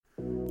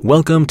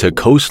Welcome to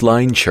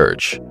Coastline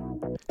Church,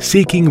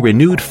 seeking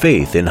renewed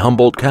faith in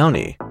Humboldt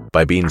County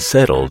by being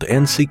settled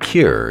and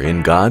secure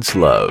in God's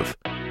love.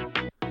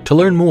 To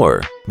learn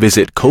more,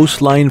 visit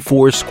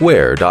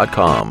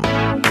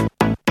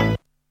coastlinefoursquare.com.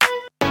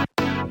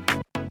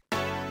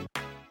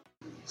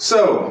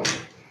 So,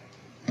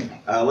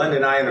 Linda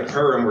and I in the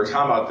prayer room were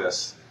talking about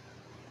this.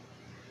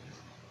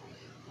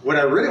 What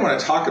I really want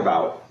to talk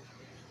about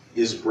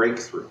is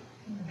breakthrough.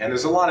 And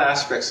there's a lot of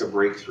aspects of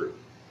breakthrough.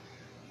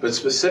 But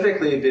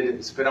specifically,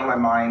 it's been on my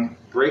mind,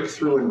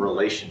 breakthrough in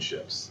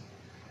relationships.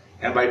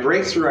 And by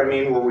breakthrough, I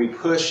mean where we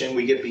push and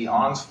we get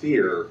beyond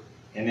fear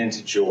and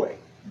into joy.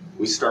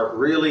 We start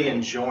really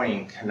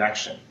enjoying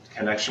connection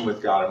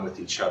with God and with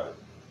each other.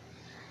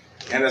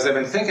 And as I've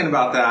been thinking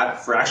about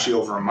that for actually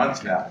over a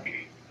month now,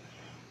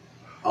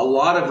 a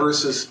lot of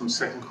verses from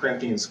 2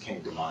 Corinthians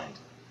came to mind.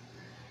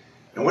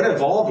 And what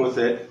involved with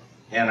it,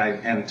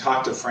 and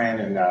talked to Fran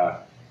and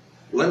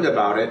Linda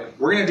about it,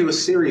 we're going to do a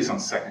series on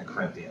 2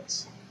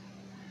 Corinthians.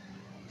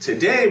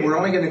 Today, we're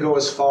only going to go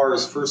as far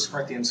as 1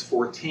 Corinthians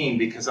 14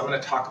 because I'm going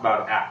to talk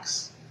about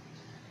Acts.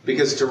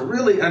 Because to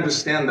really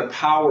understand the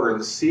power and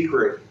the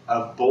secret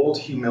of bold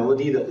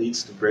humility that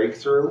leads to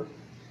breakthrough,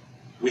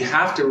 we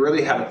have to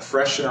really have it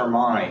fresh in our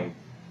mind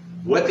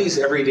what these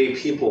everyday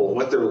people,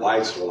 what their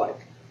lives were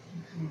like.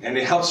 And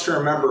it helps to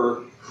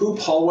remember who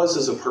Paul was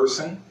as a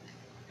person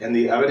and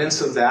the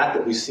evidence of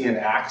that we see in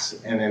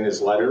Acts and in his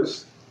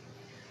letters.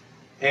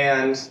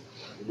 And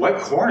what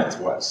Corinth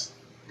was.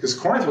 Because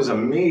Corinth was a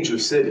major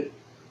city.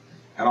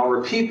 And I'll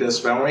repeat this,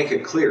 but I'll make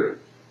it clear.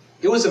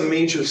 It was a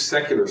major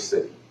secular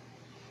city.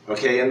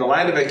 Okay, in the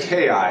land of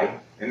Achaia,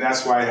 and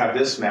that's why I have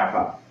this map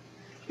up,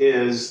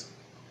 is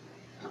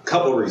a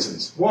couple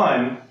reasons.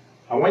 One,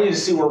 I want you to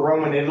see where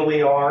Rome and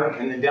Italy are,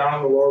 and then down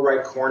in the lower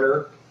right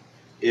corner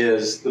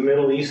is the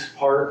Middle East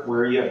part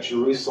where you have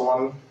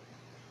Jerusalem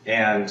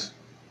and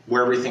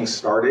where everything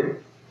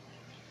started.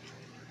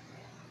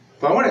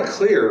 But I want it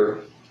clear,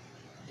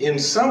 in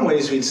some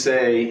ways we'd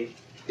say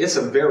it's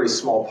a very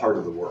small part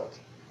of the world.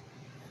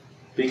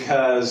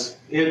 Because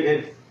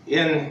in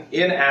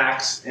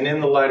Acts and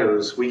in the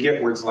letters, we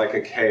get words like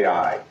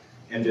Achaia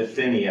and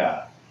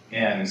Bithynia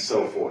and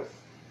so forth.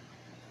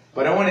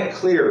 But I want it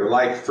clear,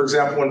 like, for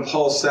example, when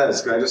Paul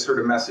says, I just heard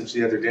a message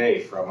the other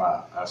day from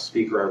a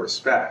speaker I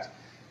respect,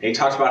 and he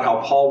talked about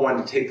how Paul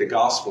wanted to take the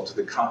gospel to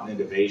the continent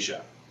of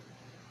Asia.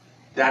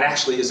 That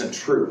actually isn't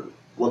true.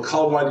 When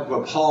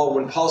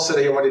Paul said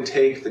he wanted to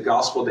take the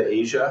gospel to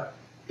Asia,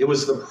 it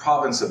was the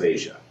province of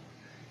Asia.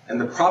 And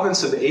the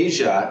province of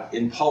Asia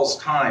in Paul's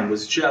time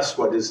was just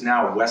what is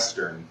now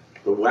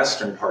the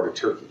western part of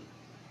Turkey.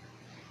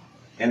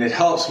 And it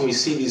helps when we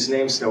see these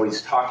names to know what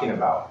he's talking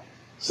about.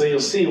 So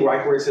you'll see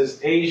right where it says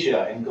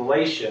Asia and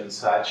Galatia and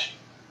such,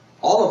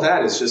 all of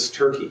that is just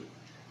Turkey.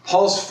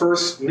 Paul's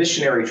first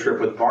missionary trip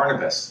with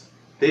Barnabas,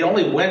 they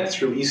only went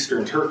through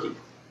eastern Turkey.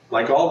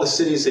 Like all the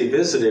cities they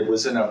visited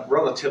was in a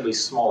relatively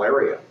small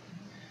area.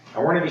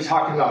 And we're going to be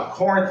talking about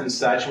Corinth and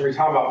such, and we're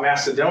talking about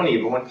Macedonia.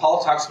 But when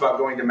Paul talks about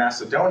going to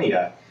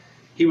Macedonia,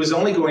 he was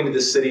only going to the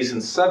cities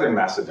in southern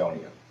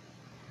Macedonia.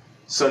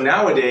 So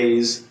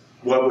nowadays,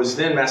 what was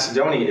then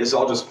Macedonia is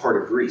all just part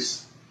of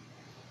Greece.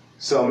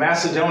 So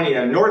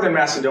Macedonia, northern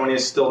Macedonia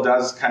still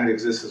does kind of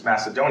exist as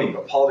Macedonia,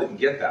 but Paul didn't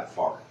get that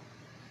far.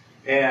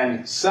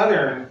 And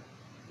the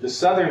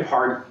southern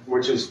part,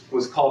 which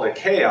was called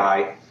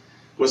Achaia,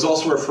 was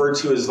also referred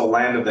to as the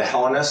land of the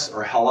Hellenists,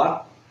 or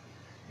Hella.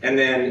 And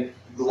then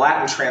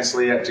Latin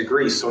translated that to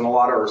Greece. So in a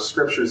lot of our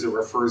scriptures, it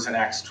refers in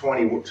Acts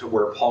 20 to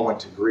where Paul went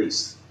to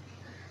Greece.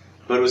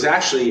 But it was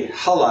actually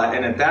Hella,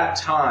 and at that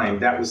time,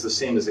 that was the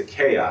same as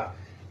Achaia.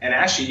 And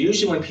actually,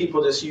 usually when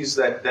people just use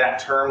that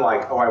term,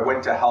 like, oh, I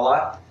went to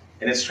Hella,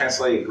 and it's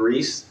translated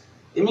Greece,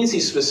 it means he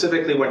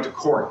specifically went to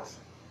Corinth.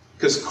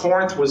 Because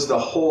Corinth was the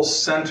whole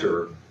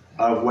center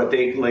of what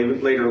they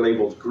later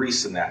labeled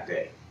Greece in that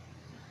day.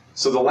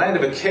 So the land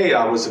of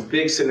Achaia was a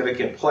big,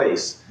 significant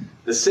place.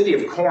 The city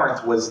of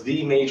Corinth was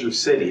the major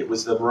city. It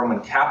was the Roman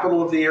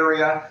capital of the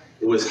area.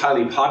 It was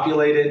highly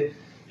populated.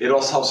 It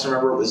also helps to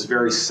remember it was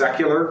very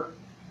secular.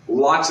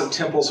 Lots of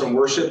temples and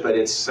worship, but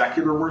it's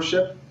secular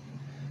worship.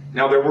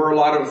 Now, there were a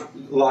lot of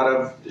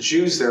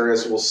Jews there,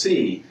 as we'll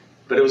see,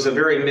 but it was a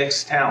very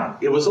mixed town.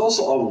 It was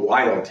also a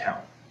wild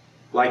town.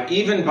 Like,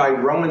 even by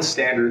Roman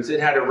standards,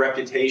 it had a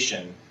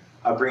reputation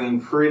of bringing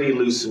pretty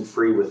loose and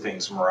free with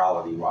things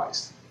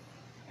morality-wise.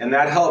 And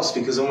that helps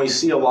because when we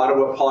see a lot of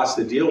what Paul has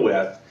to deal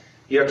with,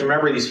 you have to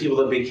remember these people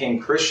that became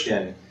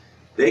Christian,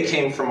 they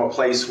came from a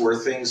place where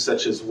things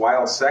such as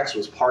wild sex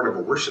was part of a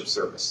worship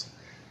service.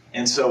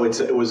 And so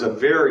it was a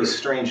very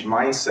strange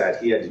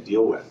mindset he had to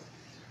deal with.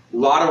 A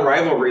lot of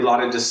rivalry, a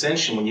lot of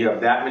dissension when you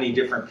have that many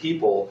different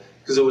people,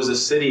 because it was a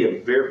city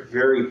of very,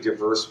 very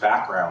diverse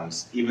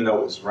backgrounds, even though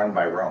it was run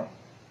by Rome.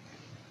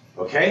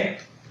 Okay?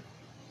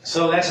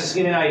 So that's just to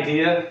give you an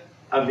idea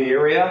of the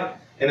area.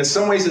 And in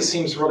some ways it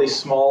seems really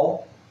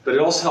small, but it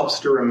also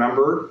helps to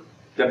remember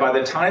that by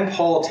the time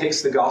Paul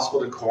takes the gospel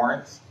to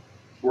Corinth,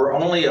 we're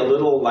only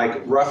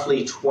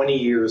roughly 20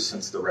 years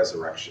since the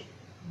resurrection.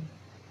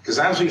 Because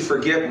sometimes we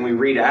forget when we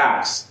read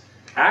Acts,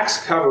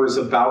 Acts covers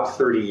about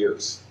 30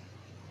 years.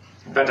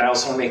 In fact, I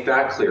also want to make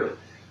that clear.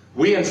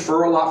 We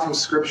infer a lot from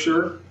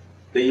Scripture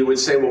that you would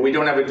say, well, we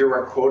don't have a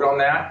direct quote on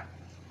that.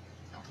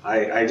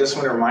 I just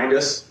want to remind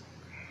us,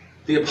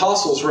 the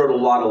apostles wrote a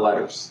lot of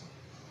letters.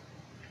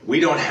 We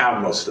don't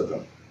have most of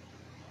them.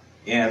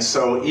 And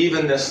so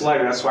even this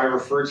letter, that's why I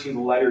refer to the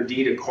letter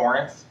D to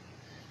Corinth,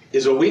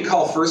 is what we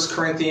call 1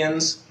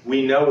 Corinthians,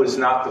 we know is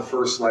not the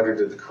first letter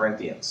to the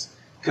Corinthians.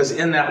 Because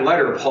in that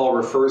letter, Paul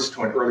refers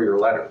to an earlier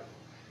letter.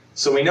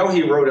 So we know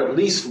he wrote at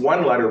least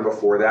one letter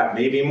before that,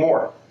 maybe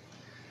more.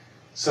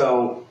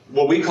 So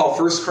what we call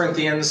 1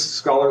 Corinthians,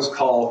 scholars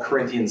call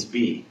Corinthians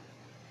B.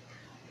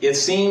 It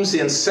seems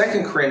in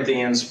 2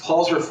 Corinthians,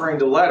 Paul's referring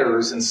to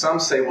letters, and some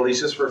say, well, he's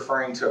just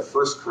referring to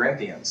 1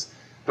 Corinthians.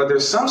 But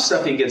there's some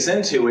stuff he gets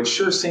into, it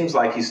sure seems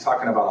like he's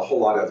talking about a whole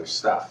lot of other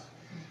stuff.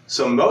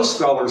 So most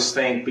scholars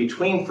think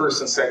between 1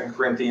 and 2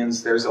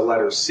 Corinthians, there's a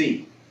letter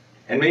C,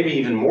 and maybe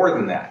even more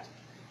than that.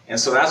 And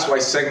so that's why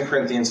 2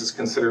 Corinthians is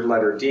considered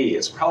letter D.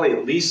 It's probably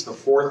at least the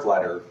fourth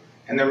letter,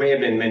 and there may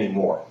have been many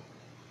more.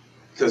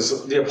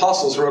 Because the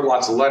apostles wrote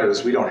lots of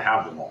letters, we don't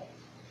have them all.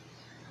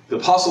 The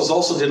apostles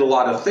also did a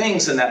lot of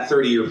things in that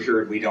 30-year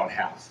period we don't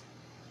have.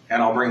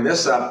 And I'll bring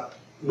this up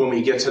when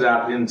we get to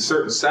that in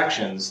certain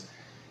sections,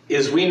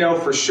 is we know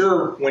for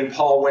sure when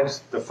Paul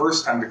went the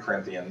first time to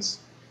Corinthians,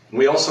 and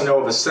we also know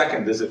of a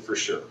second visit for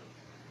sure.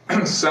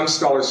 Some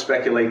scholars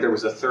speculate there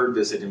was a third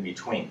visit in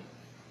between.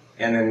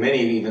 And then many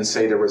even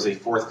say there was a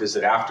fourth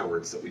visit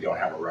afterwards that we don't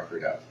have a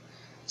record of.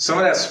 Some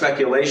of that's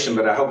speculation,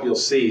 but I hope you'll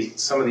see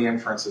some of the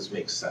inferences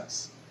make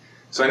sense.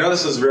 So I know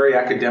this is very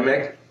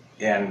academic,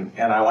 and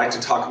I like to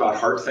talk about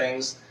heart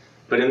things,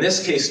 but in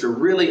this case, to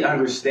really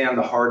understand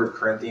the heart of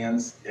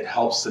Corinthians, it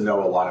helps to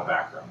know a lot of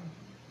background.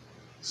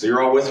 So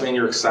you're all with me and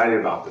you're excited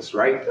about this,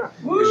 right?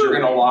 Because you're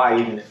going to lie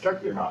even if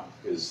you're not,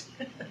 because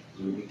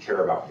you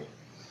care about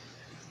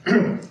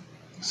me.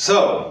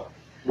 So,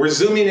 we're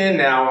zooming in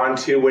now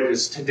onto what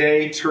is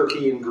today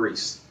Turkey and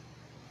Greece.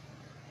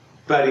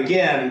 But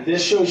again,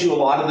 this shows you a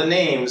lot of the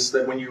names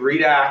that when you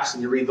read Acts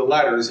and you read the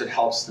letters, it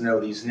helps to know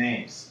these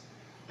names.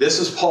 This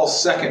is Paul's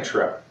second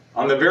trip.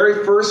 On the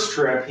very first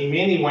trip, he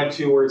mainly went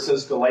to where it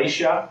says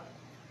Galatia.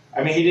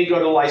 I mean, he did go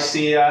to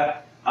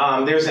Lycia.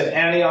 There's an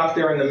Antioch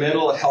there in the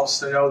middle. It helps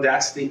to know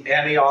that's the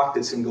Antioch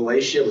that's in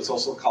Galatia. It's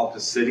also called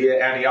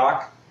Pisidia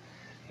Antioch.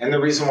 And the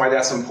reason why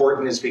that's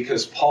important is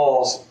because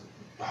Paul's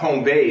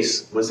home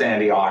base was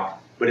Antioch,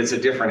 but it's a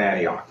different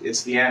Antioch.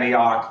 It's the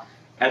Antioch,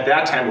 at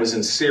that time it was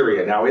in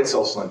Syria. Now it's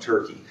also in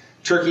Turkey.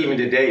 Turkey even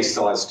today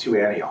still has two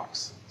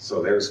Antiochs.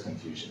 So there's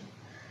confusion.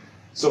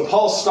 So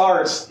Paul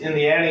starts in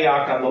the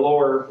Antioch on the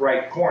lower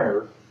right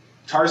corner.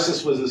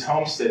 Tarsus was his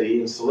home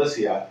city in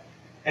Cilicia.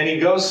 And he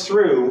goes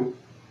through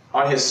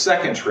on his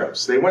second trip.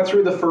 So they went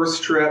through the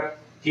first trip.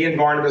 He and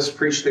Barnabas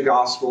preached the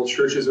gospel.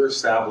 Churches are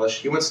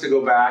established. He wants to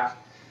go back.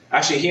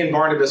 Actually, he and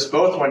Barnabas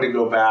both wanted to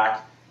go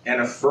back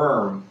and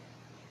affirm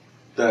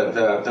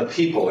the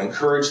people,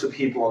 encourage the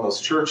people in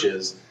those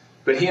churches.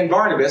 But he and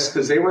Barnabas,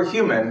 because they were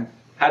human,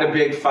 had a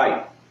big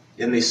fight,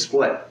 and they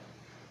split.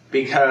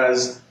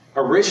 Because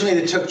originally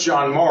they took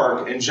John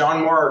Mark, and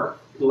John Mark,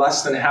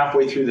 less than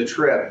halfway through the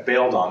trip,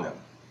 bailed on them.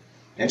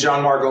 And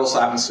John Mark also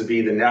happens to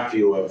be the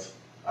nephew of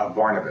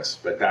Barnabas,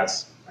 but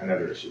that's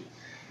another issue.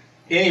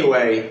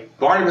 Anyway,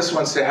 Barnabas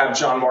wants to have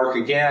John Mark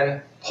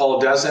again. Paul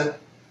doesn't.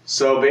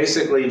 So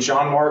basically,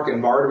 John Mark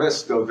and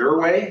Barnabas go their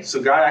way.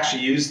 So God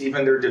actually used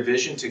even their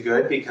division to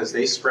good because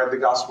they spread the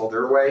gospel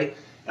their way.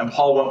 And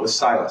Paul went with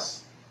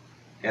Silas.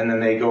 And then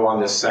they go on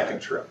this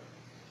second trip.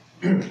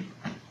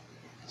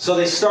 So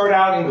they start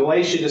out in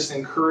Galatia just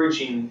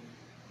encouraging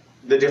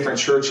the different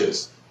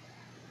churches.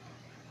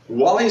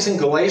 While he's in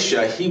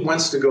Galatia, he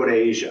wants to go to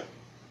Asia.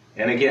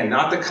 And again,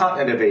 not the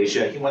continent of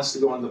Asia. He wants to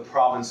go in the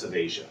province of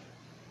Asia.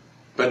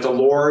 But the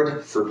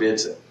Lord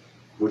forbids it,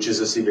 which is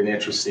just even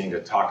interesting to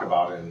talk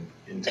about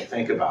and to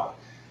think about,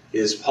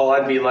 is Paul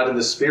had to be led of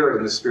the Spirit,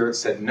 and the Spirit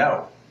said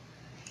no.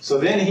 So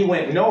then he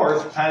went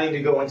north, planning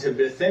to go into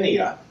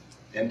Bithynia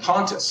and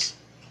Pontus.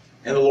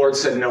 And the Lord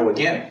said no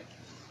again.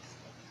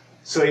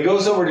 So he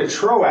goes over to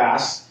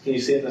Troas. Can you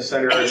see it in the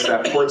center? It's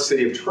that port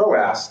city of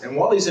Troas. And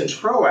while he's in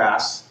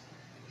Troas,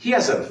 he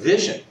has a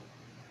vision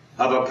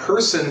of a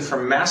person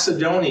from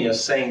Macedonia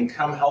saying,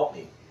 "Come help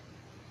me."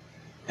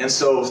 And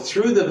so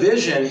through the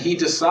vision, he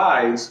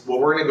decides, well,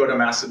 we're going to go to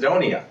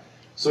Macedonia.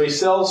 So he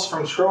sails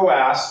from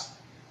Troas.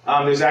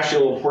 There's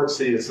actually a little port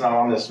city that's not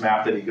on this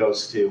map that he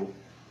goes to.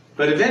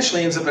 But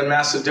eventually ends up in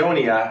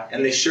Macedonia,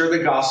 and they share the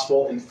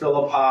gospel in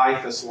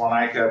Philippi,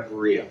 Thessalonica,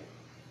 Berea.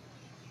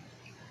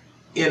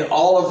 In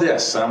all of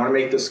this, and I want to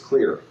make this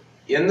clear,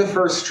 in the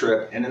first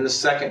trip and in the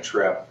second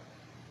trip,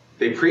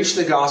 they preach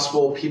the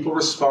gospel, people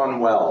respond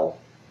well,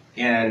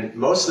 and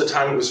most of the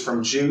time it was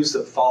from Jews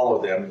that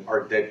follow them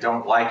or that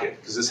don't like it,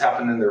 because this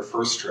happened in their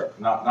first trip.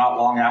 Not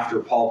long after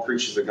Paul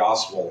preaches the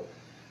gospel,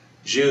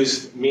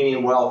 Jews,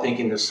 meaning well,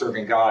 thinking they're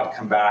serving God,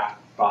 come back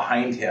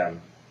behind him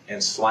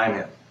and slime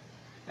him.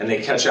 And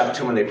they catch up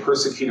to him and they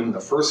persecute him the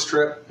first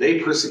trip. They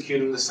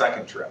persecute him the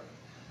second trip.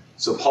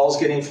 So Paul's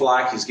getting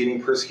flack, he's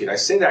getting persecuted. I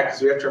say that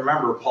because we have to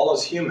remember Paul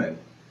is human,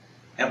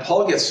 and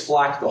Paul gets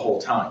flack the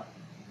whole time.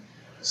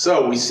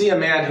 So we see a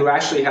man who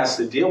actually has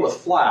to deal with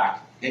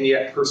flack and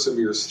yet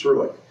perseveres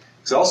through it.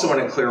 Because I also want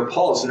to clear,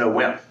 Paul is no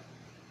wimp.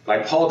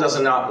 Like, Paul does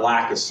not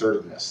lack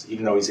assertiveness,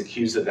 even though he's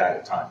accused of that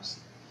at times.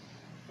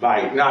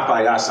 Not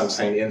by us, I'm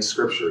saying in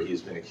Scripture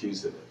he's been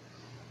accused of it.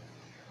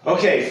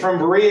 Okay, from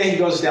Berea he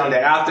goes down to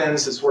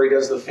Athens. It's where he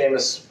does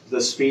the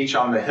speech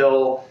on the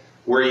hill,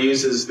 where he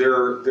uses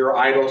their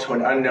idol to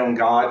an unknown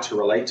God to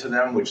relate to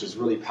them, which is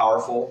really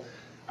powerful.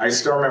 I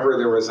still remember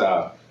there was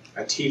a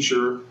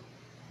teacher,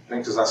 I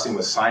think his last name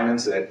was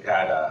Simons, at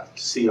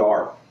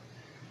CR.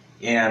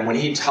 And when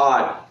he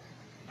taught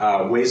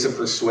ways of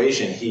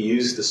persuasion, he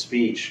used the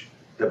speech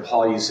that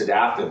Paul used at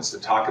Athens to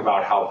talk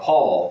about how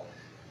Paul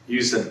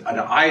used an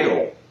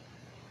idol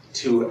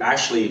to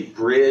actually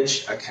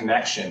bridge a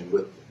connection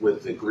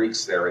with the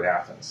Greeks there at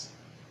Athens.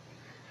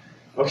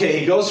 Okay,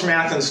 he goes from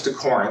Athens to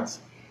Corinth,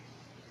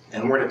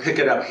 and we're going to pick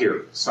it up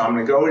here. So I'm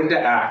going to go into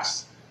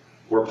Acts,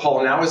 where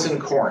Paul now is in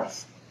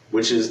Corinth,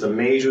 which is the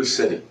major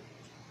city.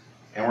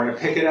 And we're going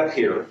to pick it up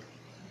here.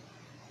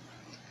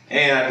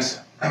 And,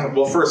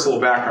 well, first a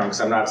little background,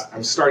 because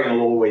I'm starting a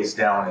little ways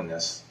down in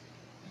this.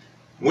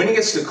 When he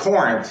gets to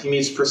Corinth, he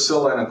meets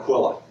Priscilla and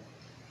Aquila,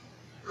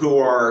 who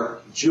are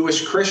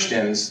Jewish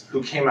Christians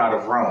who came out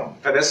of Rome.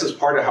 In fact, this is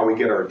part of how we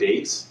get our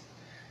dates,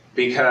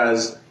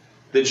 because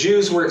the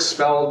Jews were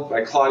expelled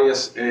by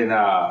Claudius in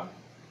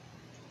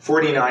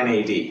 49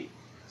 AD.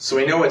 So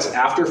we know it's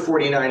after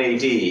 49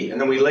 AD, and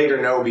then we later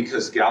know,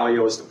 because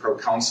Gallio is the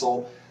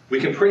proconsul,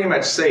 we can pretty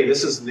much say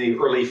this is the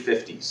early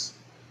 50s.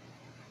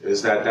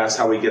 That's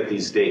how we get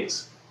these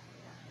dates.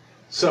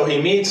 So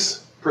he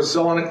meets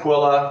Priscilla and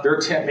Aquila. They're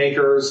tent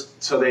makers,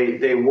 so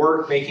they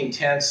work making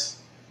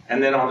tents,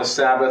 and then on the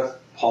Sabbath,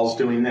 Paul's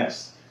doing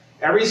this.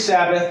 Every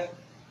Sabbath,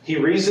 he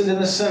reasoned in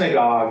the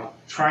synagogue,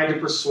 trying to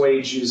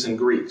persuade Jews and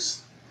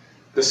Greeks.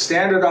 The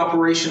standard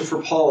operation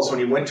for Paul is when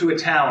he went to a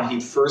town,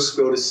 he'd first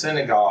go to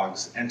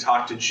synagogues and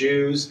talk to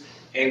Jews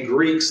and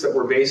Greeks that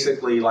were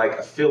basically like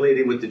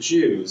affiliated with the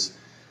Jews,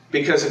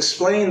 because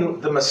explaining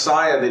the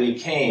Messiah that he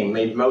came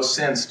made most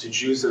sense to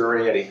Jews that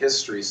already had a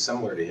history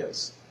similar to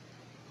his.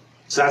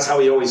 So that's how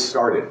he always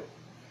started.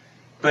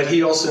 But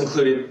he also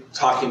included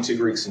talking to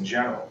Greeks in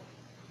general.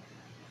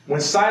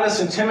 When Silas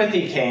and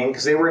Timothy came,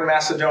 because they were in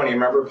Macedonia,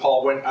 remember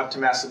Paul went up to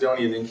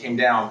Macedonia and then came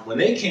down. When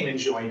they came and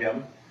joined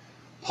him,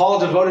 Paul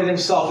devoted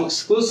himself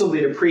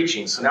exclusively to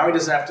preaching, so now he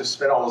doesn't have to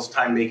spend all his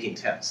time making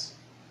tents.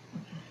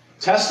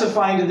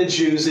 Testifying to the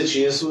Jews that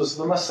Jesus was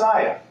the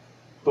Messiah.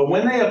 But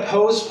when they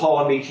opposed Paul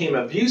and became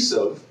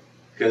abusive,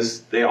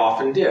 because they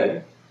often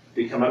did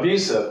become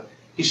abusive,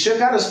 he shook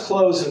out his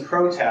clothes in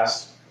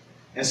protest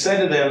and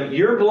said to them,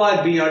 "Your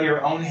blood be on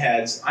your own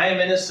heads. I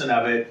am innocent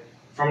of it.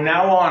 From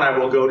now on, I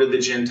will go to the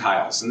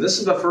Gentiles." And this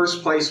is the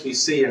first place we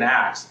see in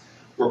Acts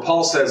where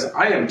Paul says,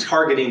 I am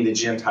targeting the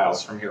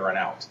Gentiles from here on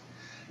out.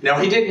 Now,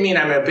 he didn't mean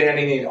I'm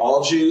abandoning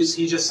all Jews.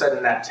 He just said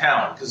in that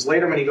town. Because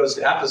later when he goes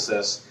to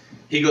Ephesus,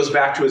 he goes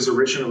back to his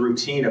original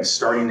routine of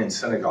starting in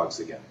synagogues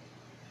again.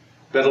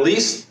 But at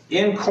least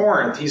in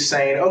Corinth, he's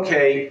saying,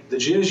 okay, the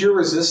Jews, you're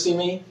resisting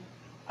me.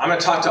 I'm going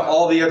to talk to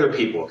all the other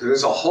people, because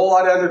there's a whole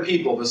lot of other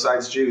people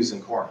besides Jews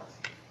in Corinth.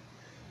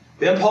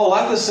 Then Paul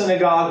left the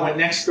synagogue, went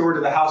next door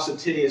to the house of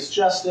Titius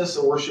Justus,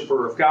 a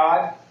worshiper of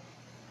God.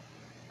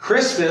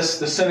 Crispus,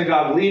 the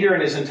synagogue leader,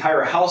 and his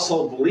entire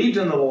household believed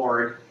in the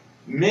Lord.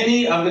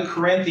 Many of the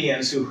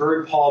Corinthians who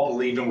heard Paul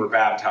believed and were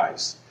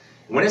baptized.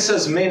 When it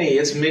says many,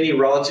 it's many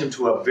relative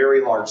to a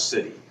very large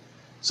city.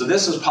 So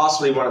this is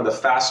possibly one of the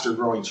faster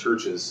growing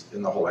churches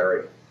in the whole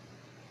area.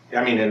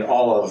 I mean, in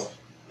all of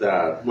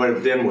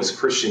what then was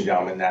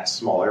Christendom in that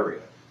small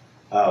area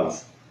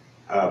of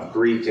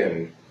Greek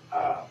and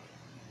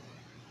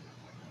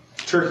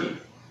Turkey.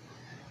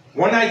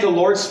 One night the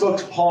Lord spoke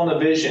to Paul in a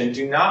vision,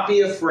 "Do not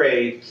be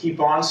afraid, keep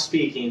on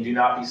speaking, do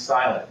not be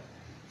silent.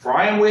 For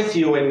I am with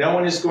you, and no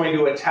one is going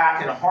to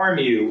attack and harm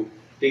you,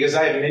 because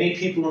I have many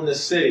people in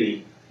this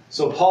city."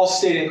 So Paul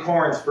stayed in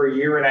Corinth for 1.5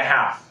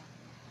 years,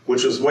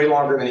 which was way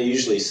longer than he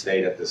usually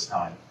stayed at this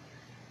time,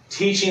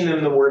 teaching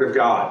them the Word of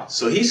God.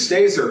 So he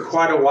stays there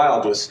quite a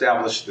while to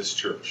establish this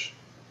church.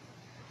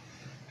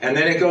 And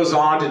then it goes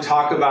on to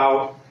talk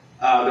about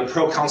the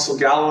proconsul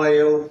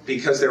Gallio,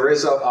 because there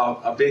is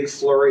a big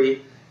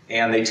flurry,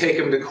 and they take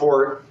him to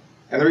court.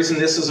 And the reason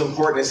this is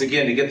important is,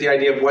 again, to get the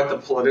idea of what the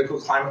political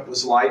climate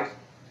was like.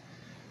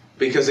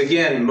 Because,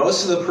 again,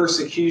 most of the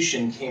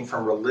persecution came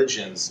from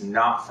religions,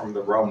 not from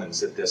the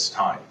Romans at this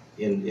time,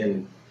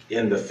 in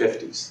the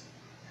 50s.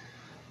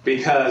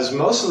 Because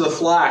most of the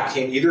flack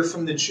came either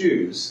from the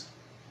Jews,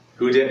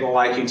 who didn't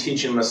like you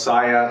teaching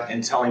Messiah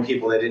and telling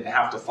people they didn't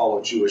have to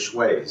follow Jewish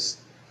ways,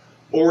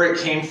 or it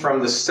came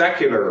from the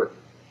secular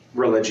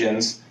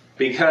religions,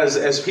 because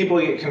as people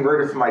get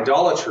converted from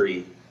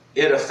idolatry,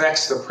 it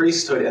affects the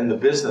priesthood and the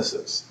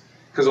businesses.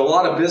 Because a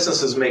lot of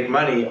businesses make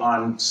money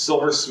on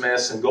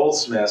silversmiths and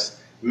goldsmiths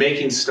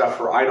making stuff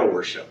for idol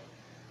worship.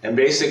 And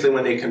basically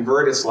when they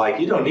convert, it's like,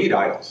 you don't need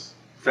idols.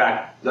 In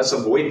fact, let's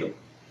avoid them.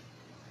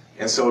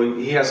 And so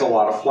he has a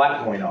lot of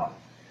flat going on.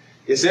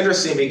 It's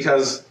interesting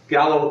because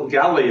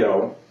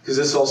Gallio, because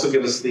this also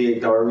gives us the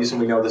reason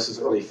we know this is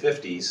early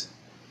 50s,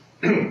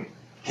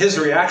 his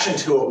reaction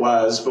to it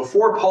was,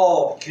 before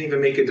Paul can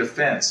even make a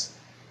defense,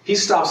 he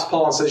stops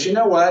Paul and says, you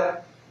know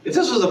what? If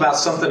this was about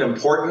something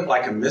important,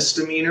 like a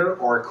misdemeanor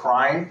or a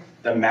crime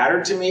that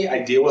mattered to me,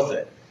 I'd deal with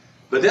it.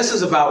 But this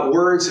is about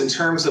words in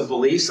terms of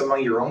beliefs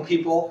among your own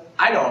people.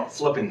 I don't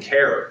flipping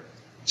care.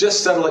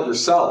 Just settle it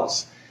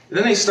yourselves. And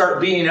then they start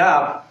beating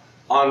up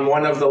on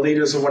one of the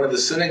leaders of one of the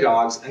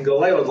synagogues, and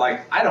Gallio was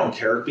like, I don't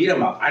care, beat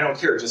him up. I don't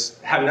care,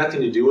 just have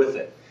nothing to do with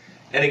it.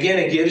 And again,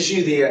 it gives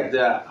you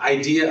the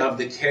idea of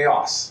the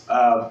chaos.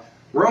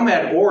 Rome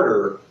had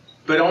order,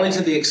 but only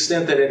to the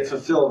extent that it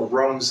fulfilled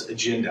Rome's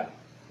agenda.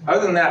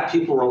 Other than that,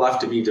 people were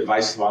left to be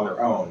divisive on their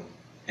own,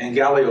 and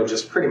Gallio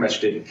just pretty much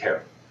didn't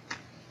care.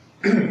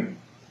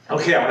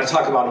 Okay, I want to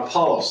talk about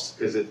Apollos,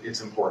 because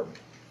it's important.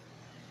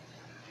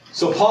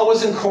 So Paul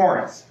was in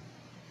Corinth.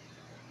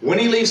 When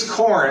he leaves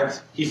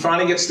Corinth, he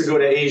finally gets to go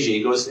to Asia.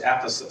 He goes to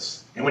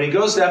Ephesus. And when he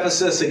goes to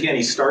Ephesus, again,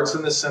 he starts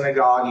in the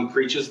synagogue. He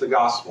preaches the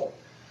gospel.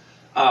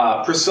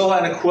 Priscilla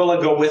and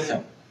Aquila go with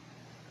him.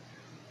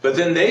 But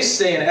then they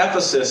stay in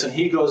Ephesus, and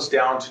he goes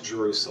down to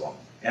Jerusalem.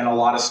 And a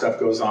lot of stuff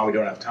goes on we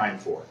don't have time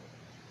for.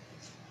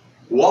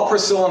 While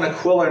Priscilla and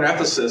Aquila are in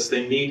Ephesus,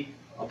 they meet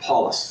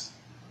Apollos.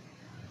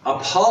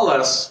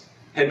 Apollos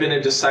had been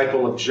a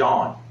disciple of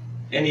John.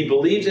 And he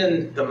believed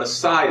in the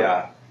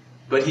Messiah,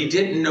 but he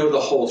didn't know the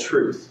whole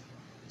truth.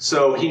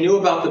 So he knew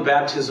about the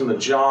baptism of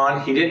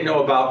John. He didn't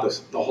know about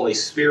the Holy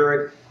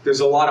Spirit.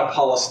 There's a lot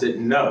Apollos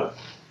didn't know.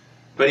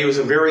 But he was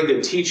a very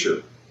good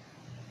teacher.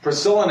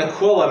 Priscilla and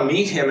Aquila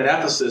meet him in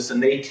Ephesus,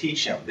 and they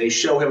teach him. They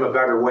show him a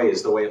better way,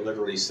 is the way it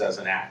literally says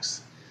in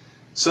Acts.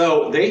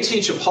 So they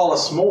teach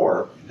Apollos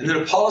more, and then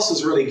Apollos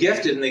is really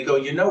gifted, and they go,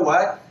 you know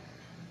what?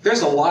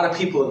 There's a lot of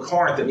people in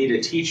Corinth that need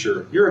a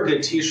teacher. You're a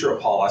good teacher,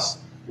 Apollos.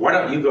 Why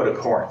don't you go to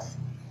Corinth?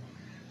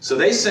 So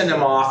they send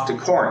him off to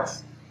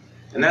Corinth.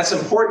 And that's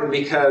important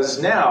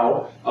because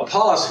now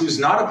Apollos, who's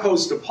not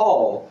opposed to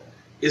Paul,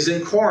 is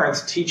in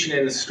Corinth teaching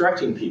and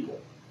instructing people.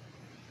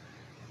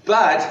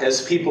 But,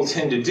 as people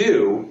tend to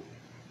do,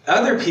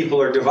 other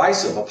people are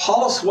divisive.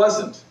 Apollos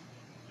wasn't.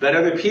 But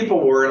other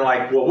people were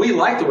like, well, we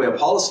like the way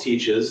Apollos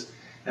teaches.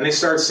 And they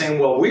start saying,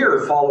 well, we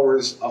are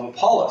followers of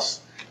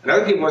Apollos. And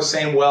other people are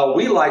saying, well,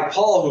 we like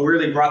Paul, who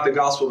really brought the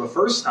gospel the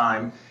first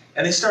time.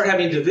 And they start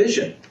having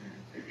division.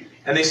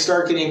 And they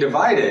start getting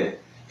divided.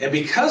 And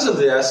because of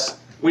this,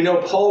 we know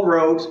Paul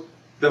wrote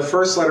the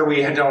first letter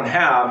we don't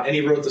have, and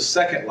he wrote the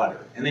second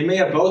letter. And they may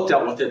have both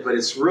dealt with it, but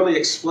it's really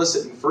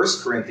explicit in 1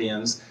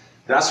 Corinthians.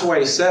 That's why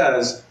he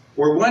says,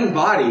 we're one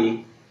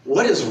body.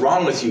 What is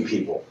wrong with you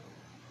people?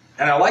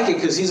 And I like it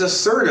because he's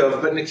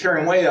assertive, but in a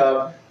caring way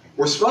of,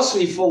 we're supposed to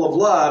be full of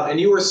love, and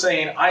you were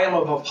saying, I am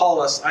of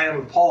Apollos, I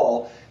am of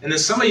Paul. And then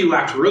some of you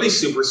act really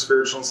super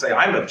spiritual and say,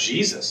 I'm of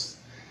Jesus.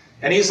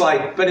 And he's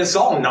like, but it's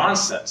all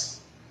nonsense.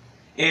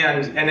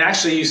 And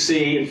actually you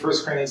see in 1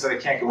 Corinthians that I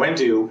can't go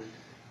into,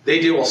 they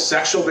deal with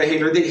sexual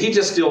behavior. He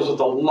just deals with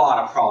a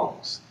lot of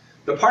problems.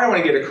 The part I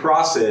want to get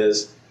across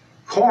is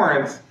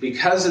Corinth,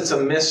 because it's a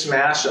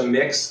mishmash, a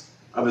mix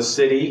of a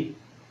city,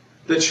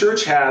 the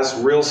church has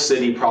real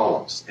city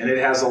problems. And it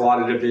has a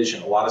lot of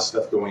division, a lot of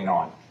stuff going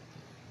on.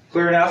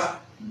 Clear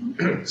enough?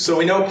 So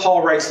we know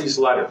Paul writes these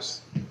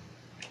letters.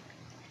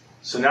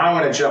 So now I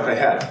want to jump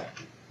ahead.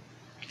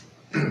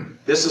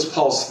 This is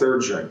Paul's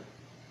third journey.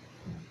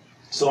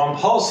 So on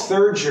Paul's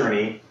third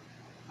journey,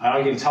 I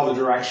don't even tell the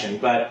direction,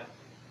 but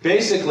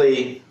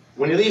basically,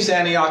 when he leaves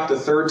Antioch the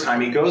third time,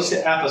 he goes to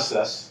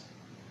Ephesus,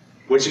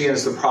 which again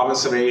is the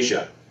province of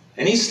Asia.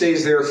 And he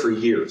stays there for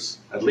years,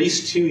 at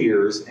least 2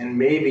 years, and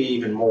maybe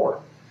even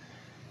more.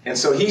 And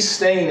so he's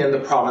staying in the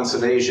province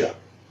of Asia.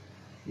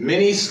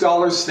 Many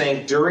scholars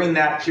think during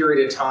that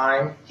period of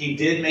time, he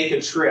did make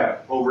a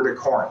trip over to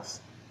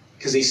Corinth,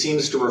 because he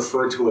seems to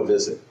refer to a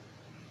visit.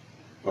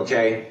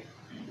 Okay?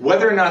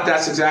 Whether or not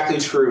that's exactly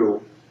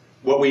true,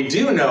 what we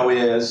do know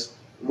is,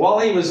 while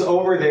he was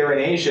over there in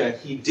Asia,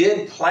 he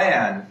did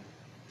plan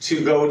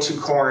to go to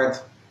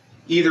Corinth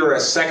either a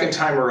second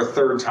time or a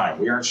third time.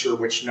 We aren't sure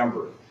which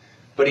number.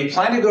 But he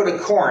planned to go to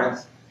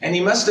Corinth, and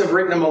he must have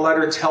written him a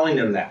letter telling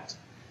him that.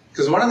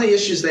 Because one of the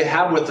issues they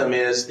have with him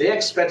is they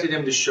expected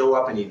him to show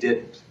up, and he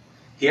didn't.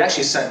 He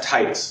actually sent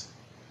Titus.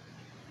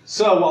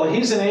 So while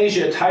he's in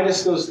Asia,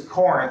 Titus goes to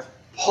Corinth.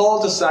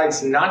 Paul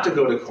decides not to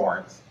go to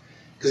Corinth,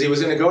 because he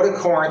was going to go to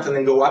Corinth and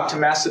then go up to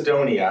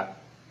Macedonia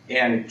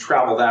and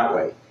travel that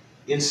way.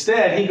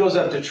 Instead, he goes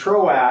up to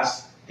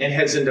Troas and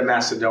heads into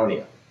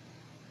Macedonia.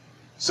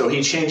 So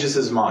he changes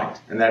his mind,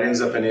 and that ends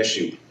up an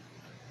issue.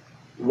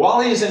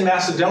 While he's in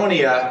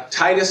Macedonia,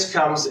 Titus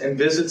comes and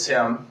visits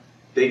him.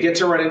 They get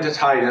to run into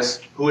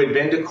Titus, who had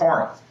been to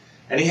Corinth.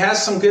 And he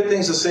has some good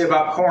things to say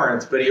about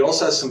Corinth, but he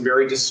also has some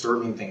very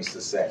disturbing things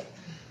to say.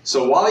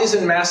 So while he's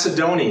in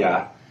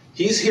Macedonia,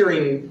 he's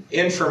hearing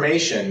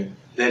information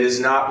that is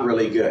not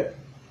really good.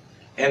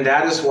 And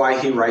that is why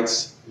he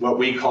writes what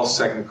we call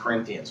 2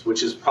 Corinthians,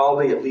 which is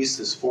probably at least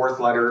his fourth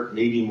letter,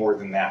 maybe more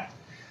than that.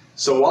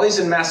 So while he's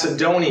in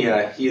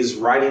Macedonia, he is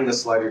writing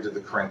this letter to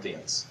the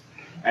Corinthians.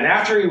 And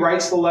after he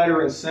writes the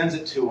letter and sends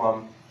it to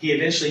them, he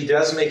eventually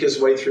does make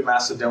his way through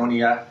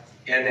Macedonia.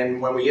 And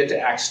then when we get to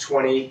Acts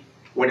 20,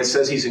 when it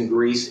says he's in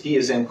Greece, he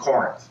is in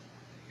Corinth.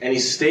 And he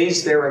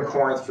stays there in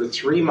Corinth for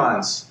 3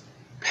 months,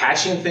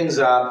 patching things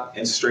up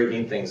and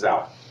straightening things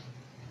out.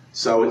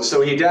 So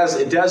it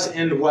does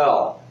end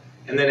well.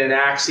 And then in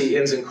Acts, he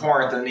ends in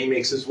Corinth, and he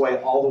makes his way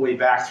all the way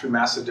back through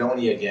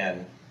Macedonia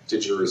again to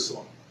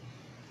Jerusalem.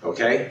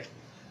 Okay?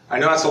 I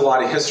know that's a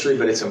lot of history,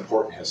 but it's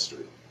important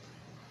history.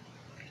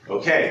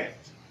 Okay.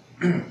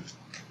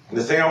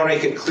 The thing I want to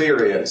make it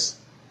clear is,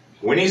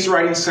 when he's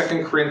writing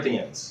 2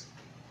 Corinthians,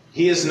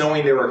 he is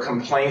knowing there are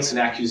complaints and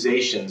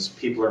accusations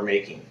people are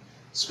making,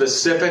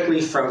 specifically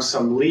from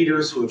some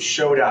leaders who have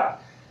showed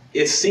up.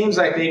 It seems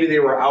like maybe they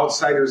were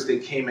outsiders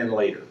that came in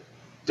later.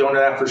 Don't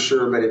know that for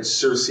sure, but it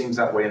sure seems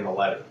that way in the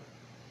letter.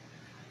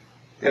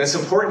 And it's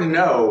important to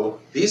know,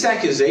 these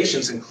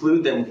accusations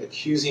include them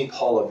accusing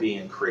Paul of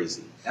being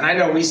crazy. And I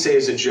know we say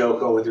as a joke,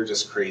 oh, they're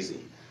just crazy.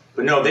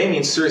 But no, they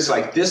mean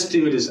seriously, like, this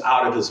dude is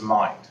out of his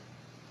mind.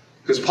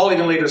 Because Paul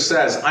even later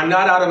says, I'm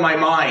not out of my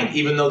mind,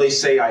 even though they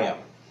say I am.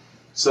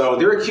 So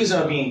they're accusing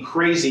him of being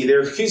crazy.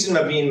 They're accusing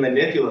him of being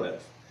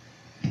manipulative.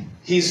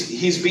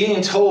 He's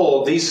being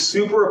told, these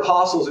super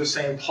apostles are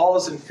saying Paul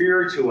is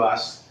inferior to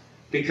us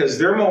because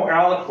they're more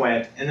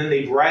eloquent, and then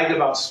they brag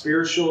about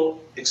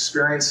spiritual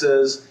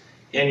experiences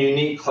and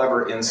unique,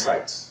 clever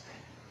insights.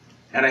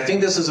 And I think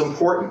this is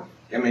important.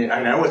 I mean,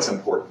 I know it's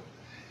important.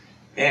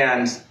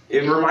 And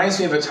it reminds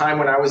me of a time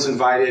when I was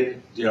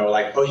invited,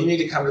 like, oh, you need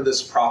to come to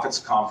this prophet's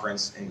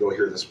conference and go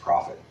hear this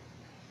prophet.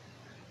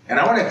 And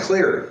I want to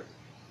clear,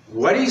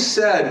 what he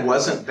said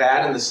wasn't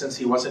bad in the sense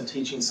he wasn't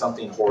teaching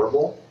something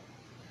horrible.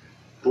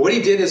 But what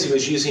he did is he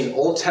was using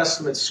Old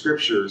Testament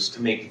scriptures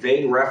to make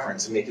vague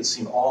reference and make it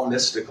seem all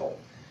mystical.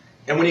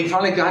 And when he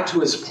finally got to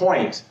his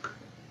point,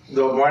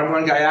 the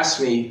one guy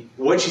asked me,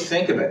 what'd you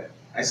think of it?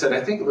 I said,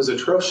 I think it was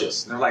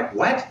atrocious. And they're like,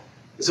 what? I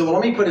said, well,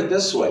 let me put it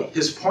this way.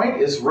 His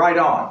point is right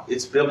on.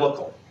 It's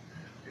biblical.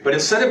 But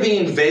instead of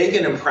being vague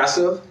and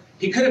impressive,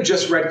 he could have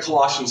just read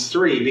Colossians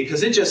 3,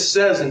 because it just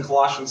says in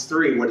Colossians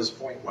 3 what his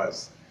point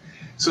was.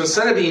 So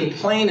instead of being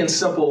plain and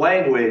simple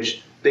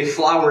language, they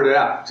flowered it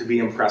up to be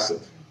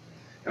impressive.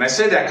 And I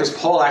say that because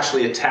Paul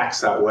actually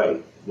attacks that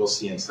way. We'll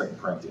see in 2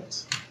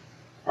 Corinthians.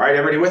 All right,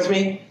 everybody with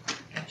me?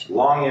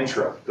 Long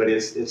intro, but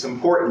it's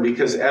important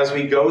because as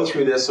we go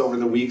through this over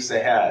the weeks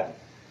ahead,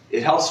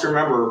 it helps to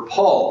remember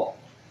Paul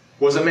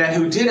was a man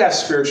who did have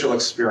spiritual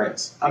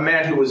experience, a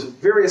man who was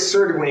very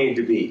assertive when he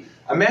needed to be,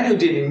 a man who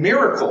did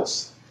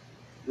miracles,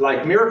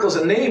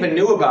 and they even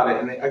knew about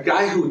it, and a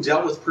guy who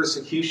dealt with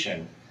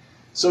persecution.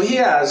 So he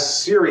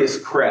has serious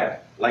cred,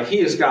 like he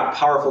has got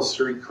powerful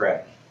street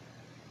cred.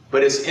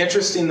 But it's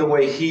interesting the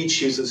way he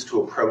chooses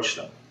to approach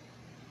them.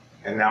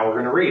 And now we're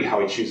going to read how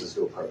he chooses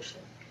to approach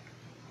them.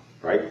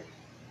 Right?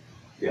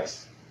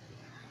 Yes.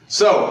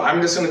 So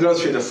I'm just going to go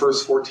through the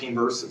first 14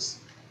 verses.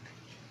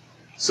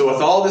 So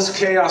with all this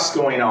chaos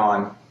going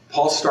on,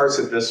 Paul starts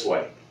it this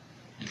way.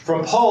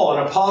 From Paul,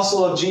 an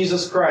apostle of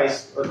Jesus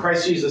Christ, or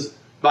Christ Jesus,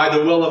 by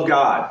the will of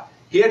God.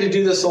 He had to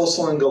do this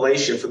also in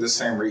Galatia for the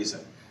same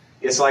reason.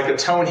 It's like a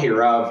tone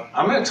here of,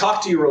 I'm going to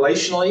talk to you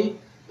relationally,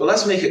 but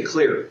let's make it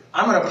clear.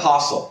 I'm an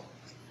apostle,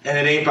 and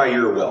it ain't by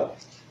your will.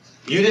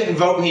 You didn't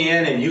vote me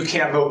in, and you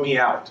can't vote me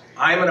out.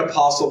 I'm an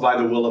apostle by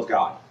the will of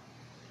God.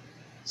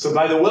 So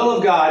by the will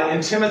of God,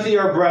 and Timothy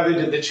our brother,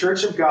 to the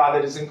church of God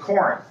that is in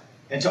Corinth,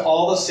 and to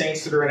all the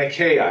saints that are in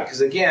Achaia.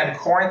 Because again,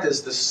 Corinth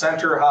is the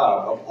center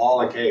hub of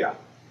all Achaia.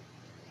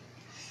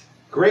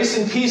 Grace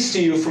and peace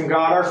to you from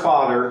God our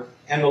Father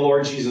and the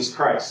Lord Jesus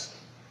Christ.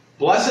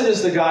 Blessed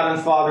is the God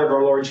and Father of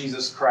our Lord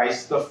Jesus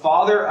Christ, the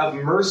Father of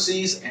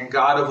mercies and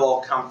God of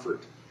all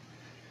comfort.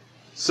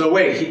 So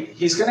wait,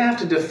 he's going to have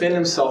to defend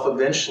himself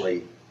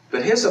eventually,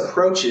 but his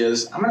approach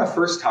is, I'm going to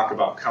first talk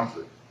about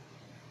comfort.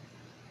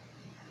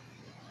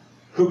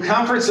 Who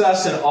comforts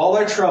us in all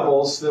our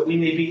troubles, that we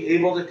may be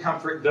able to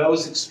comfort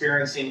those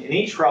experiencing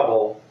any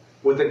trouble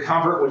with the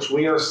comfort which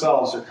we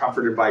ourselves are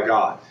comforted by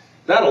God.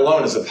 That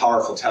alone is a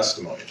powerful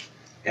testimony.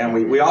 And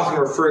we often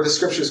refer, the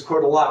scriptures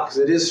quote a lot because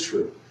it is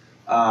true.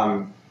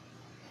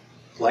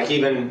 Like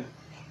even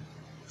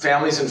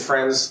families and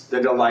friends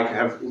that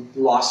have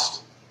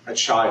lost a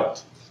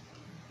child.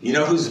 You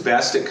know who's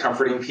best at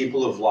comforting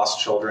people who have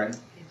lost children?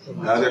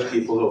 Other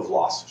people who have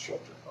lost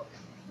children.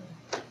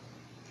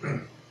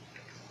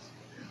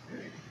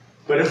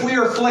 But if we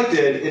are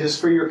afflicted, it is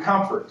for your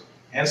comfort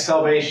and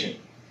salvation.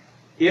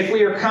 If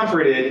we are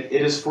comforted,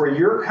 it is for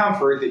your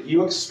comfort that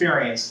you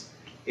experience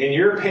in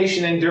your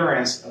patient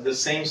endurance of the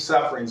same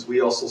sufferings we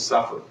also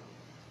suffer.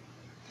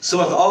 So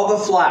with all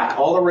the flack,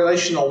 all the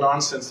relational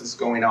nonsense that's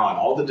going on,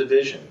 all the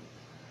division,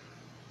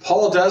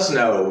 Paul does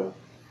know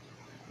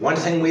one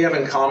thing we have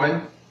in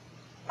common.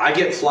 I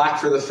get flack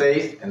for the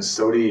faith, and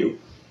so do you.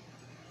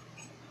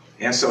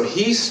 And so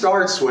he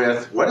starts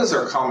with, what is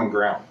our common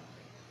ground?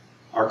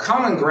 Our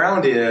common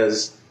ground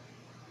is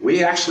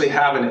we actually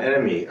have an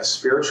enemy, a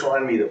spiritual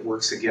enemy that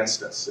works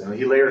against us. And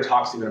he later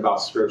talks even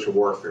about spiritual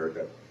warfare,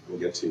 but we'll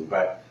get to,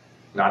 but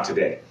not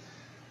today.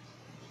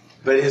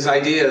 But his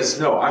idea is,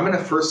 no, I'm going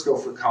to first go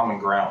for common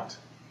ground.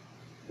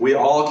 We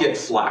all get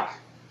flack.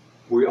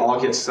 We all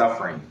get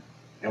suffering.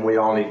 And we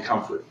all need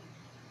comfort.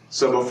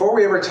 So before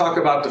we ever talk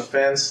about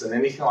defense and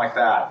anything like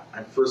that,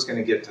 I'm first going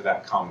to get to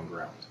that common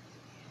ground.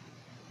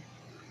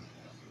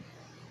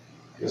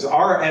 And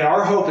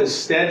our hope is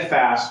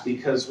steadfast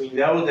because we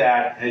know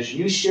that as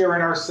you share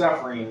in our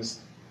sufferings,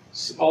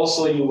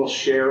 also you will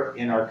share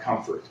in our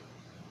comfort.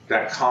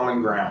 That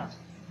common ground.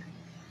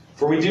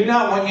 For we do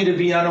not want you to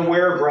be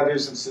unaware,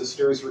 brothers and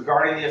sisters,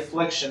 regarding the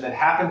affliction that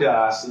happened to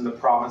us in the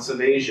province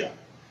of Asia.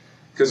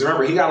 Because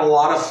remember, he got a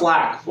lot of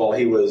flack while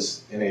he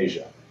was in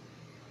Asia.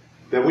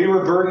 That we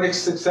were burdened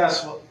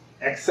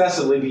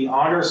excessively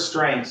beyond our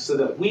strength, so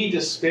that we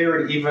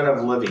despaired even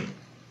of living.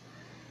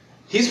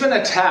 He's been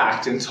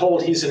attacked and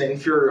told he's an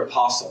inferior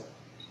apostle.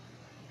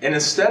 And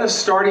instead of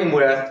starting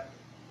with,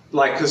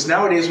 because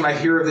nowadays when I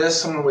hear this,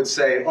 someone would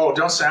say, oh,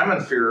 don't say I'm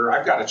inferior.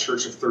 I've got a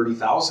church of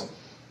 30,000.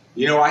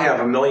 You know, I have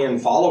 1 million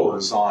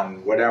followers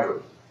on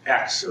whatever,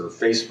 X or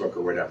Facebook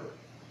or whatever.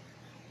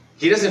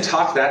 He doesn't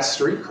talk that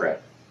street cred.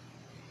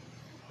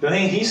 The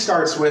thing he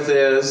starts with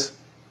is,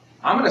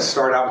 I'm going to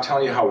start out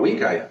telling you how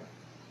weak I am.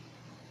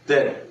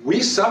 That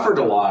we suffered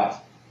a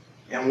lot,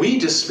 and we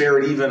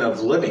despaired even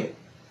of living.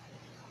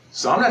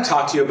 So I'm going to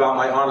talk to you about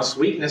my honest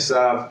weakness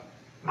of,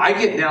 I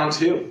get down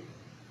too.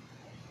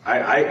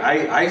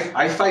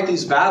 I fight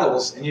these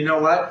battles, and you know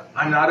what?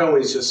 I'm not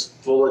always just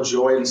full of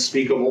joy,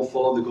 unspeakable,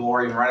 full of the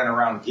glory, and running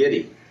around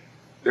giddy.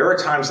 There are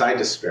times I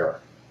despair.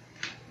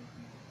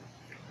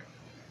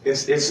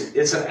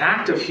 It's an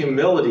act of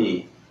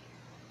humility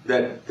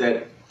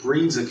that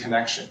breeds a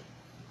connection,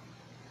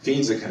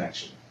 feeds a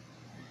connection.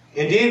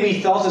 Indeed,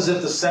 we felt as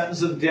if the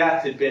sentence of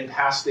death had been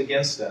passed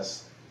against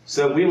us,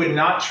 so that we would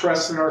not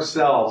trust in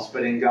ourselves,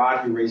 but in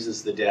God who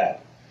raises the dead.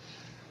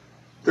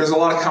 There's a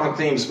lot of common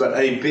themes, but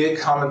a big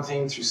common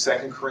theme through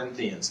 2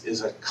 Corinthians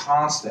is a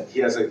constant. He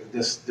has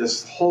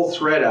this whole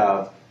thread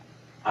of,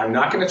 I'm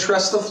not going to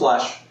trust the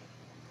flesh.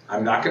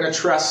 I'm not going to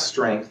trust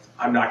strength.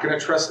 I'm not going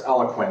to trust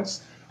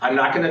eloquence. I'm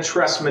not going to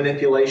trust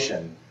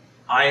manipulation.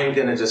 I am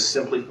going to just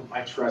simply put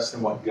my trust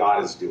in what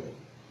God is doing.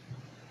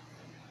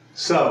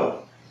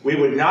 So, we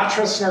would not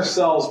trust in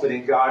ourselves, but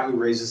in God who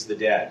raises the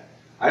dead.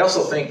 I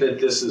also think that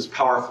this is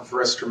powerful for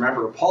us to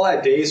remember. Paul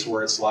had days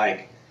where it's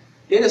like,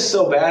 it is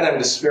so bad I'm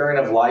despairing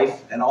of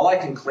life, and all I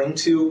can cling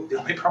to, the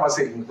only promise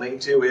I can cling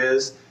to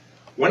is,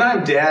 when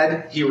I'm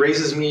dead, he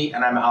raises me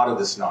and I'm out of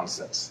this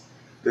nonsense.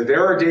 That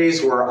there are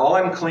days where all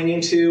I'm clinging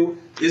to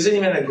isn't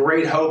even a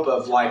great hope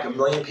of 1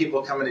 million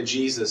people coming to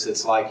Jesus.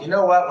 It's like, you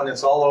know what, when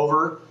it's all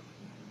over,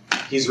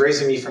 he's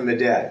raising me from the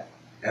dead.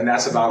 And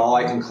that's about all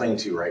I can cling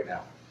to right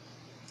now.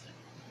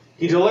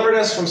 He delivered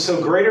us from so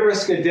great a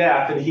risk of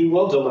death, and he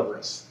will deliver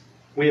us.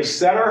 We have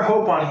set our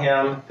hope on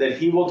him that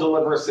he will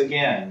deliver us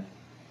again.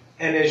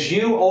 And as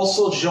you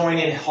also join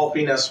in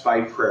helping us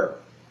by prayer.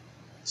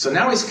 So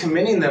now he's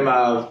commending them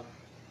of,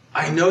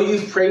 I know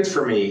you've prayed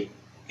for me,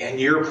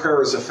 and your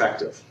prayer is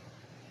effective.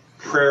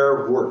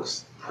 Prayer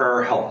works.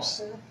 Prayer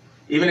helps.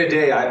 Even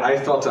today, I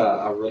felt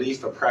a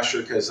relief, a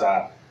pressure, because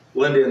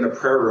Linda in the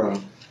prayer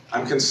room,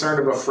 I'm concerned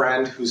of a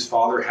friend whose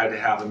father had to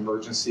have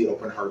emergency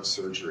open heart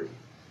surgery.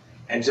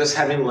 And just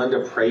having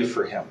Linda pray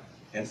for him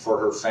and for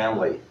her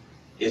family,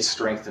 it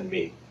strengthened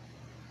me.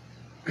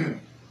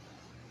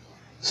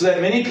 So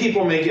that many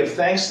people may give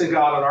thanks to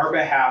God on our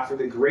behalf for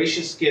the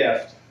gracious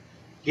gift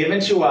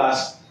given to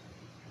us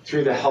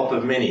through the help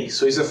of many.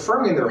 So he's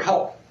affirming their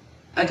help.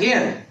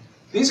 Again,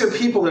 these are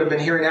people that have been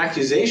hearing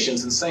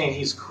accusations and saying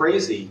he's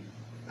crazy,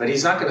 but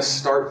he's not going to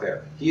start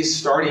there. He's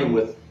starting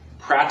with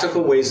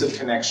practical ways of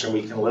connection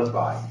we can live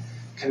by.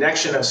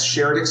 Connection of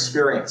shared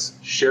experience,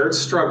 shared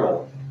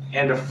struggle,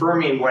 and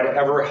affirming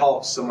whatever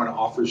help someone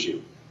offers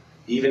you,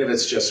 even if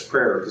it's just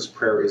prayer, because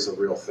prayer is a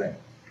real thing.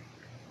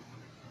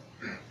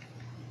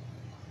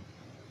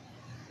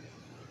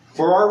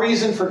 For our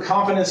reason for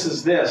confidence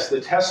is this, the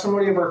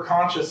testimony of our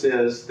conscience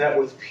is that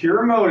with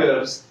pure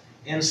motives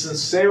and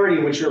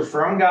sincerity which are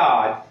from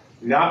God,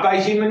 not by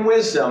human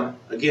wisdom,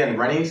 again,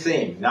 running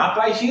theme, not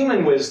by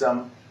human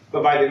wisdom,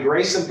 but by the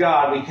grace of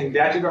God, we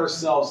conducted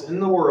ourselves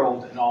in the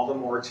world and all the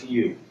more to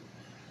you.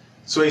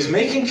 So he's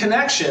making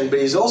connection, but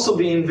he's also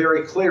being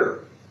very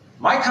clear.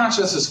 My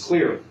conscience is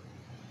clear.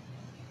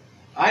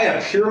 I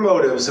have pure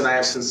motives and I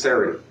have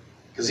sincerity.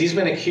 Because he's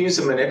been accused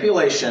of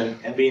manipulation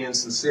and being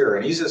insincere.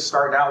 And he's just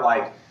starting out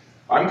like,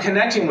 I'm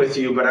connecting with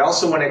you, but I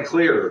also want it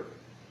clear.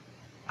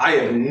 I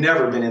have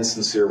never been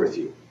insincere with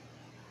you.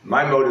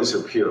 My motives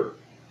are pure.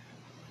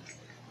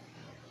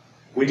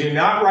 We do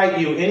not write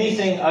you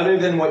anything other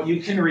than what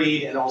you can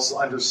read and also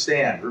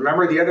understand.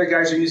 Remember, the other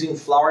guys are using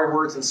flowery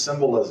words and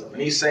symbolism.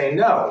 And he's saying,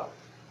 no,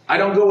 I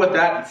don't go with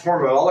that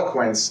form of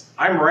eloquence.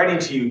 I'm writing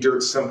to you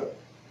dirt simple,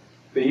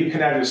 that you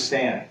can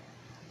understand.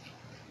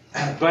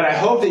 But I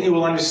hope that you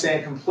will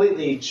understand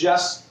completely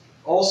just as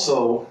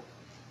also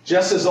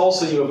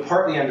you have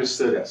partly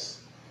understood us.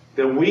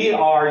 That we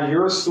are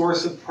your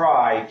source of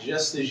pride,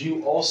 just as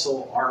you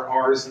also are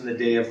ours in the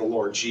day of the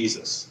Lord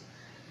Jesus.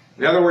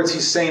 In other words,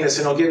 he's saying this,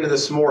 and he'll get into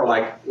this more,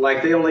 like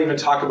they'll even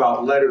talk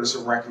about letters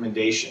of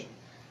recommendation.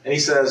 And he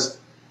says,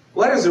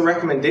 letters of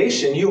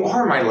recommendation, you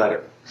are my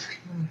letter.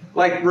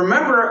 Like,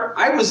 remember,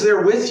 I was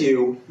there with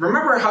you.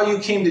 Remember how you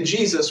came to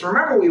Jesus.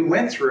 Remember what we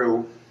went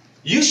through.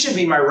 You should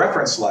be my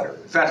reference letter.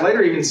 In fact,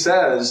 later he even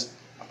says,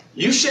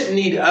 you shouldn't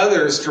need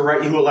others to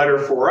write you a letter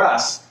for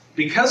us.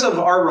 Because of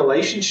our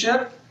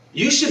relationship,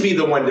 you should be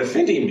the one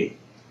defending me.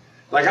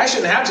 Like, I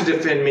shouldn't have to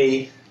defend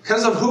me.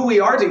 Because of who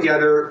we are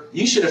together,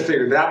 you should have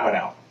figured that one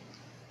out.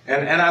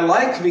 And I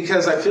like,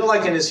 because I feel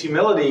like in his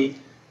humility,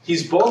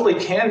 he's boldly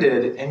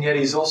candid, and yet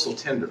he's also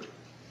tender.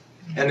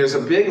 And there's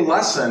a big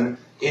lesson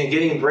in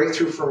getting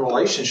breakthrough from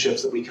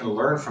relationships that we can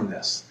learn from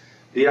this.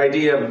 The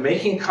idea of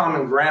making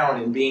common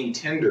ground and being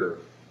tender,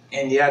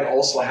 and yet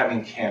also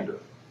having candor.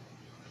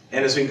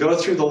 And as we go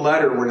through the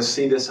letter, we're going to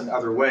see this in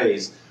other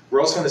ways. We're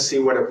also going to see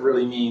what it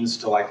really means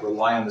to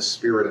rely on the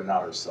Spirit and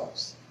not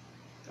ourselves.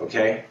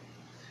 Okay?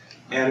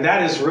 And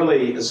that is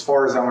really as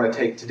far as I want to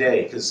take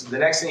today, because the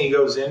next thing he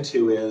goes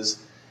into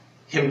is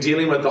him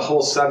dealing with the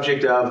whole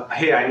subject of,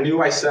 hey, I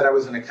knew I said I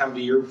was going to come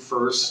to you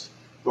first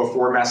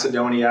before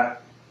Macedonia,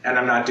 and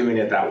I'm not doing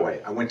it that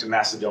way. I went to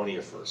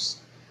Macedonia first.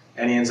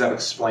 And he ends up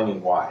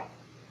explaining why.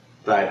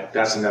 But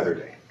that's another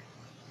day.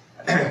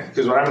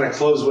 Because what I'm going to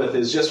close with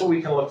is just what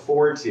we can look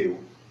forward to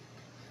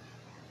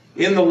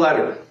in the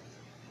letter.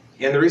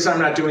 And the reason I'm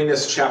not doing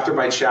this chapter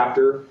by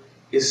chapter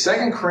is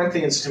 2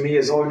 Corinthians to me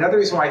is another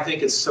reason why I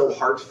think it's so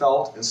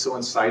heartfelt and so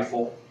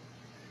insightful.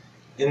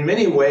 In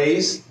many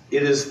ways,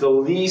 it is the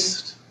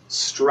least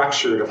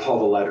structured of all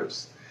the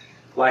letters.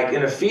 Like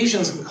in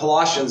Ephesians and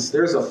Colossians,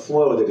 there's a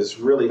flow that is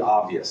really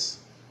obvious.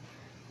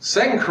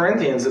 2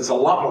 Corinthians, it's a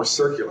lot more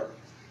circular.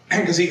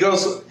 Because he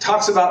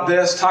talks about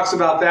this, talks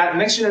about that, and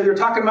next you know, they're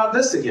talking about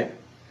this again.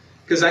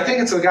 Because I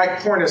think it's a guy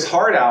pouring his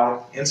heart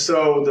out, and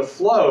so the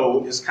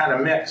flow is kind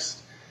of mixed.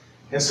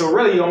 And so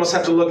really you almost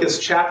have to look at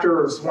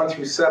chapters 1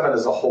 through 7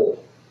 as a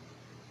whole.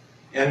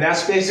 And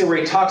that's basically where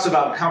he talks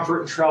about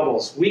comfort and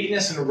troubles,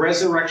 weakness and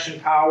resurrection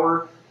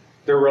power,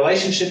 their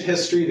relationship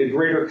history, the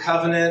greater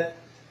covenant,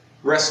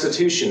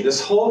 restitution.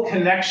 This whole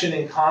connection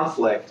and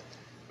conflict,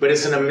 but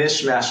it's in a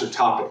mishmash of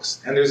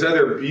topics. And there's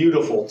other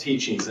beautiful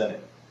teachings in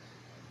it.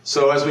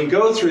 So as we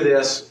go through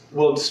this,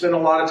 we'll spend a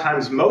lot of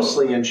times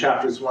mostly in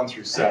chapters 1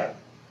 through 7.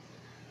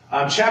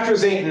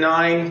 Chapters 8 and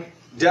 9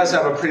 does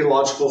have a pretty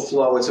logical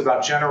flow. It's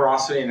about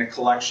generosity and a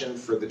collection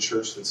for the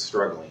church that's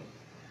struggling.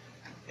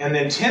 And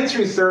then 10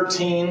 through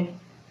 13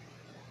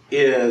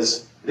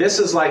 is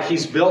like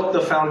he's built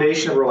the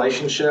foundation of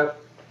relationship,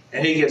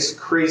 and he gets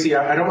crazy.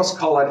 I'd almost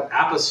call it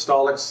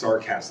apostolic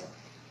sarcasm.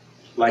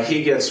 Like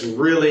he gets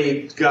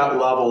really gut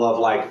level of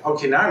like,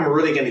 okay, now I'm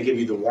really going to give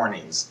you the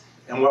warnings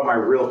and what my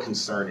real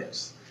concern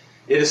is.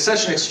 It is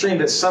such an extreme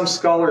that some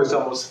scholars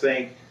almost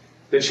think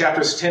that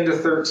chapters 10 to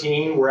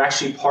 13 were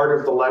actually part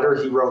of the letter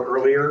he wrote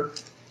earlier,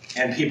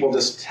 and people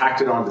just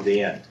tacked it on to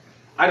the end.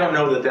 I don't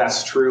know that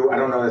that's true. I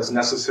don't know that's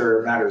necessary.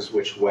 It matters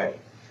which way.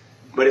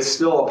 But it's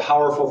still a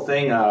powerful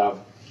thing of,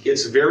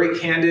 it's very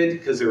candid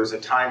because there is a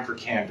time for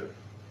candor.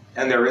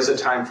 And there is a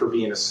time for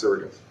being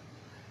assertive.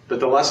 But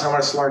the lesson I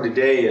want us to learn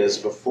today is,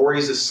 before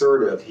he's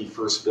assertive, he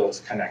first builds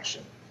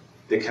connection.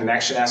 The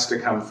connection has to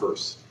come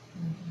first.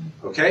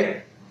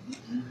 Okay?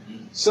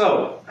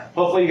 So,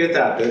 hopefully you get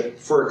that. But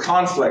for a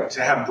conflict,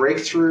 to have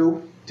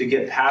breakthrough, to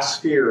get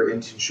past fear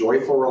into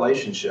joyful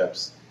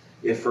relationships,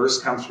 it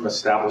first comes from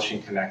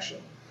establishing connection.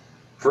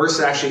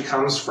 First actually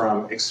comes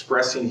from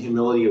expressing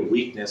humility of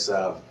weakness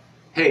of,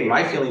 hey,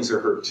 my feelings are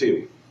hurt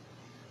too.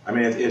 I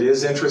mean, it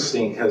is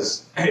interesting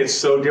because it's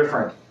so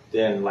different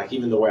than like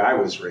even the way I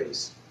was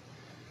raised.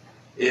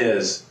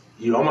 Is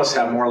you almost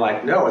have more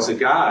like, no, as a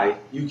guy,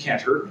 you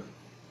can't hurt me.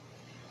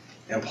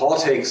 And Paul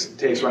takes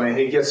when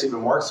he gets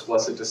even more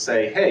explicit to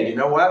say, hey, you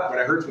know what? When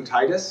I heard from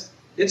Titus,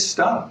 it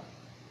stung.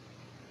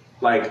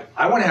 Like,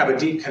 I want to have a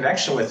deep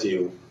connection with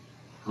you.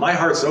 My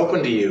heart's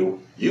open to you.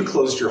 You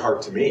closed your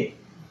heart to me.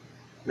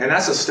 Man,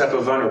 that's a step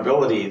of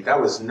vulnerability. That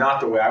was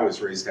not the way I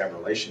was raised to have a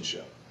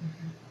relationship.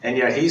 And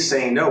yet he's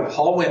saying, no,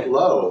 Paul went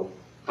low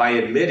by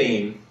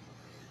admitting,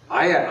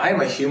 I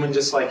am a human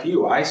just like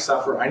you. I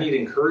suffer. I need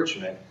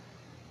encouragement.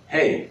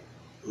 Hey,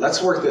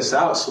 let's work this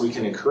out so we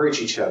can encourage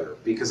each other,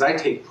 because I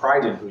take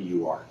pride in who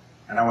you are,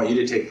 and I want you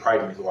to take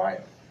pride in who I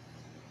am.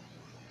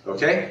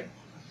 Okay?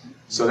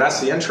 So that's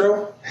the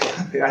intro.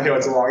 I know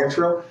it's a long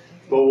intro,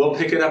 but we'll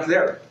pick it up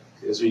there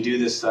as we do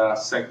this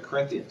 2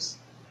 Corinthians.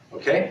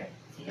 Okay?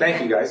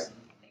 Thank you, guys.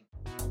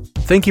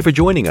 Thank you for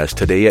joining us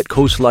today at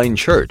Coastline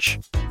Church.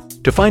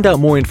 To find out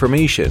more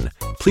information,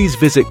 please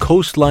visit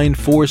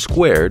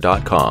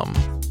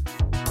coastlinefoursquare.com.